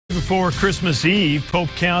before Christmas Eve, Pope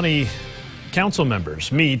County Council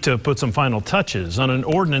members meet to put some final touches on an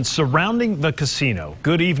ordinance surrounding the casino.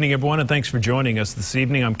 Good evening, everyone, and thanks for joining us this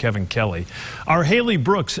evening. I'm Kevin Kelly. Our Haley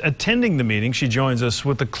Brooks attending the meeting. She joins us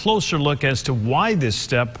with a closer look as to why this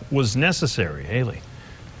step was necessary. Haley.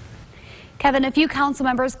 Kevin, a few council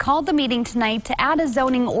members called the meeting tonight to add a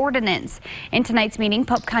zoning ordinance. In tonight's meeting,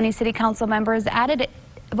 Pope County City Council members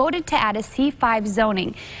voted to add a C5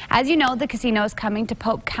 zoning. As you know, the casino is coming to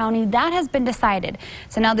Pope County. That has been decided.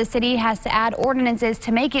 So now the city has to add ordinances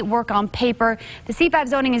to make it work on paper. The C5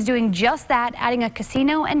 zoning is doing just that, adding a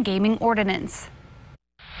casino and gaming ordinance.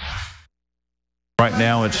 Right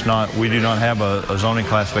now, we do not have a zoning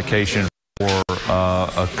classification for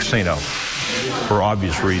a casino for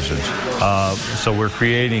obvious reasons. So we're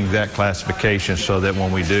creating that classification so that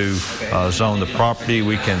when we do zone the property,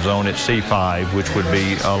 we can zone it C5, which would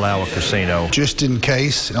allow a casino. Just in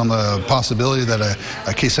case, on the possibility that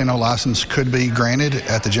a casino license could be granted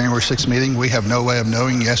at the January 6th meeting, we have no way of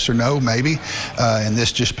knowing yes or no, maybe, and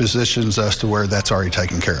this just positions us to where that's already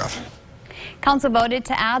taken care of. Council voted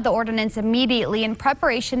to add the ordinance immediately in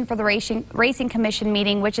preparation for the Racing Commission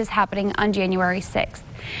meeting, which is happening on January 6th.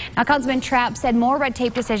 Now, Councilman Trapp said more red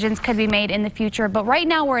tape decisions could be made in the future, but right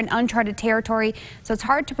now we're in uncharted territory, so it's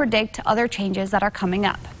hard to predict other changes that are coming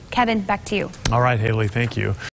up. Kevin, back to you. All right, Haley, thank you.